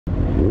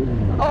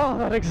Oh,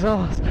 that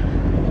exhaust.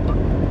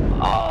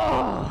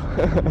 Oh.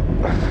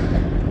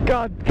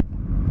 God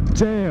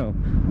damn.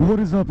 What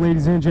is up,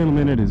 ladies and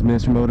gentlemen? It is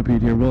Mr.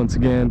 Motopede here once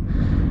again.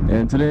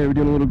 And today we're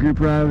doing a little group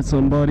ride with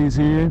some buddies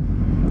here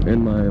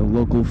in my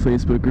local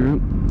Facebook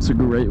group. It's a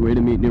great way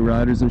to meet new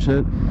riders and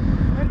shit.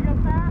 Ready to go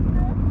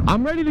faster?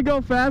 I'm ready to go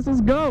fast,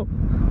 let's go.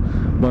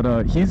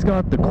 But he's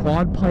got the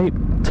quad pipe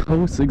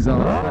toast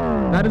exhaust.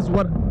 That is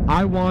what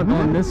I want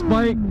on this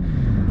bike.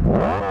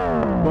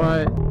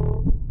 But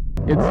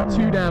it's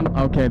too damn,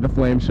 okay, the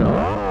flame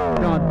shot.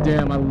 God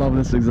damn, I love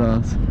this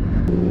exhaust.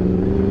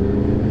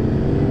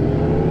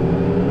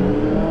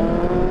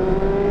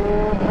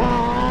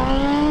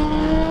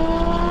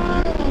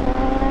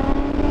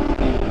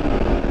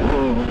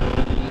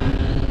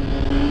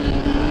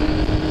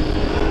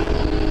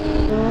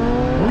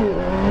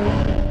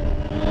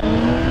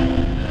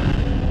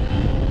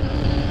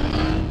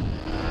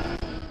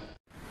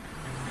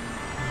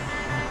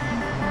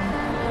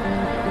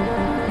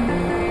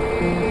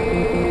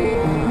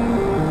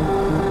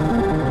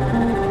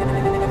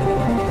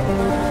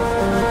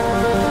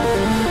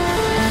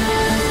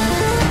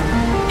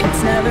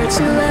 Never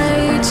too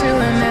late to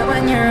admit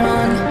when you're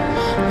wrong.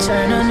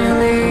 Turn a new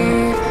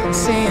leaf,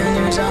 see a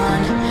new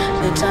dawn.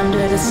 The time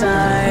to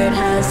decide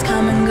has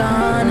come and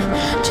gone.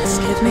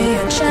 Just give me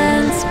a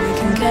chance, we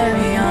can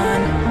carry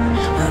on.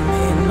 I've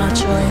made my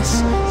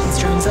choice, these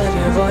drums of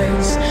your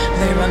voice,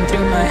 they run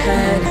through my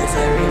head as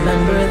I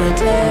remember the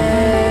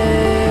day.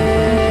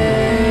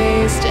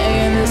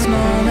 Stay in this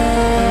moment.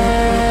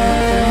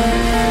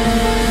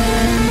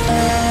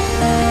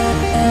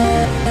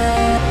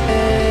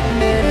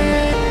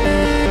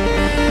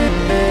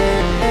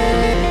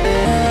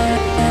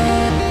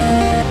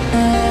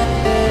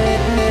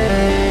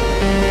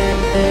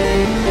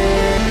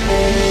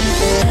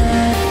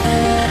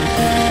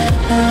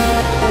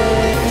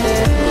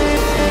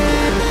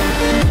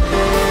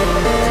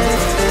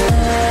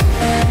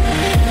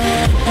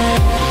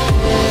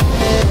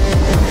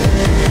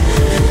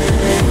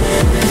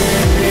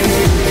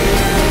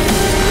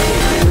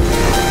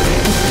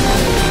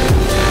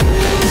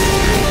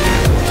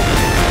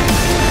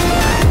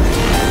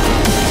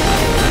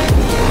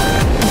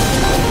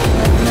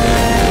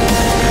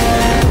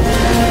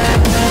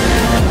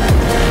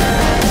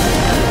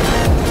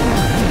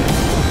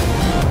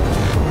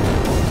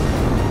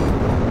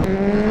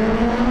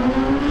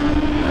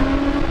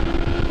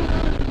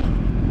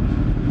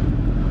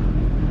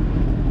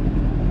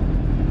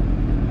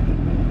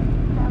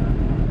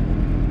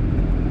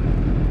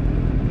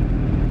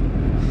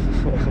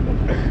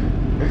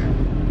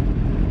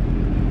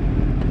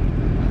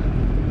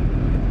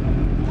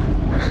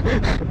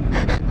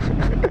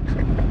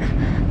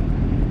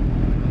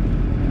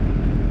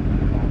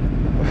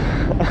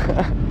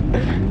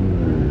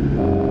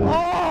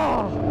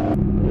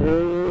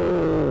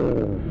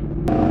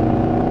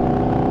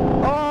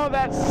 Oh,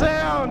 that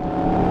sound!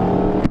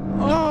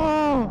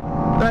 Oh,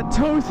 that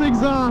toast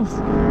exhaust!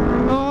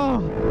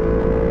 Oh,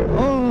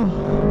 oh,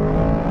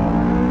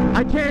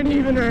 I can't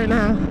even right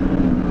now.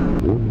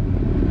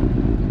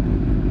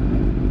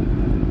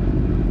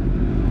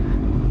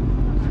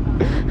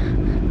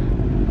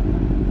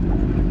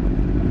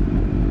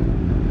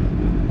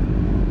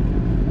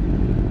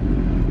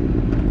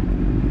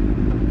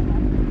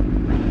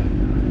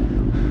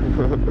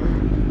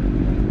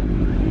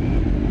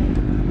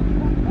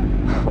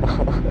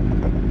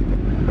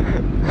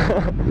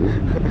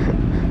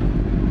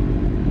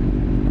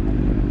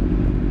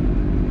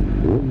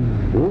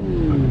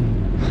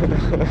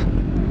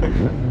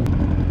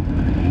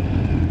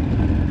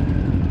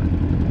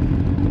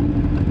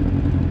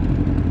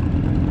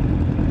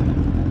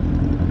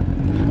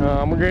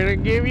 I'm gonna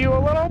give you a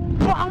little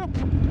bump.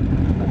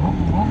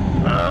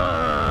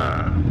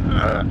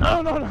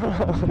 Oh no, no.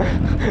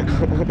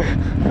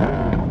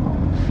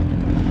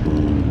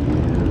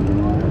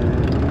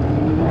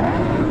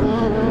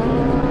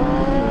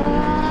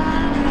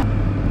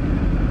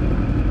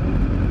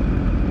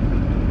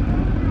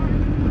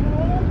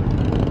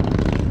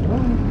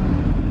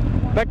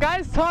 That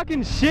guy's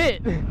talking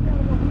shit. What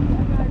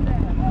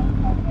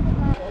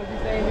was he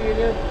saying to you,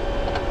 dude?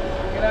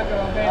 You're not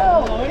gonna obey the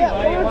law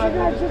anyway. You might as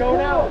well just go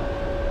now.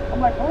 I'm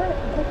like, what?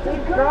 It's like,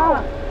 just go.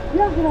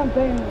 You're not gonna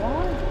obey the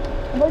law.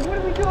 I'm like, what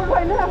are we doing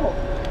right now?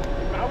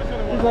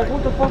 He's like,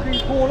 what the fuck are you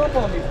pulling up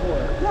on me for?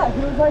 Yeah, he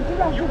was like, you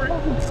guys just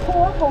fucking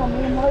pull up on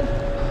me. I'm like,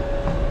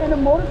 in the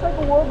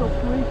motorcycle world, we're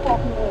pretty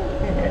fucking old.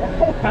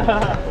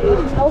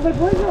 I was like,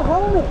 where's your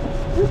helmet?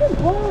 You can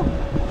pull.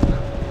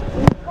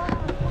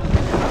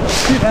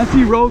 Dude, as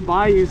he rode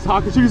by, he was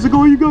talking to you. He's like,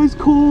 oh, you guys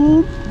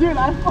cold? Dude,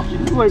 I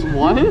fucking... Like,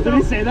 what? Did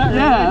he say that?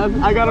 Yeah,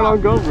 really? I got it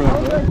on GoPro.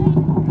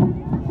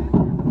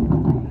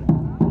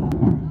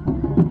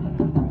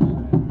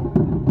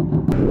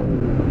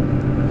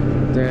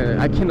 Damn,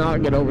 I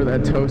cannot get over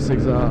that toast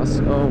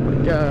exhaust. Oh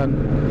my god.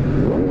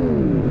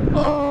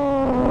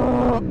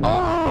 Oh!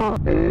 Oh!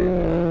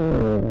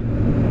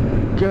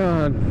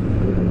 God.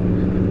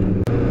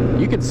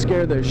 You could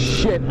scare the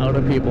shit out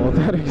of people with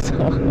that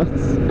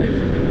exhaust.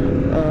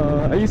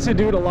 I used to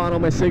do it a lot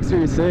on my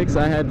 636.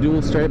 I had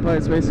dual straight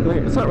pipes basically.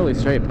 It's not really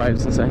straight pipe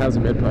since it has a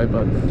mid pipe,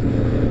 but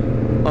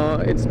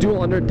it's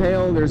dual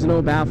undertail. There's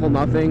no baffle,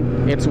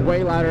 nothing. It's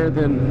way louder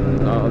than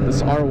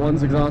this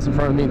R1's exhaust in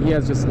front of me. And he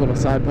has just a little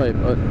side pipe,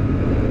 but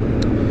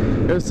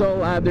it was so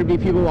loud. There'd be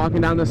people walking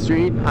down the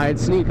street. I'd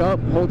sneak up,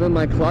 hold in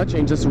my clutch,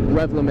 and just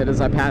rev limit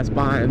as I passed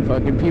by, and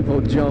fucking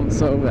people jump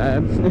so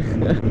bad.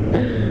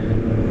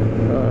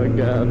 Oh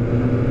god.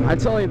 I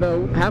tell you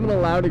though, having a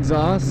loud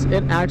exhaust,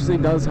 it actually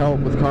does help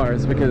with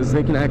cars because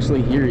they can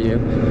actually hear you.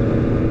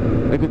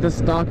 Like with this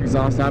stock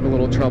exhaust, I have a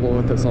little trouble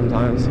with it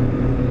sometimes.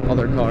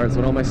 Other cars,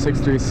 but on my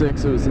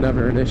 636, it was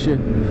never an issue.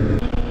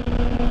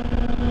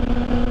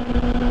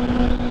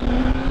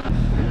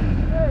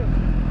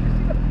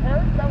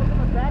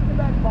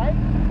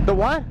 The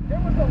what? There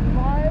was a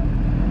live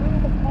blue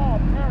macaw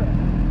parrot.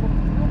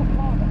 Blue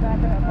macaw in the back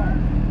of that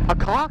bike. A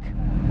cock?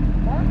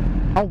 What?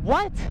 A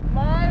what?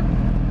 Live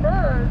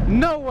bird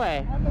No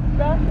way. on the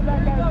back of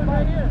that guy's bike.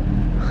 Right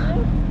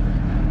here.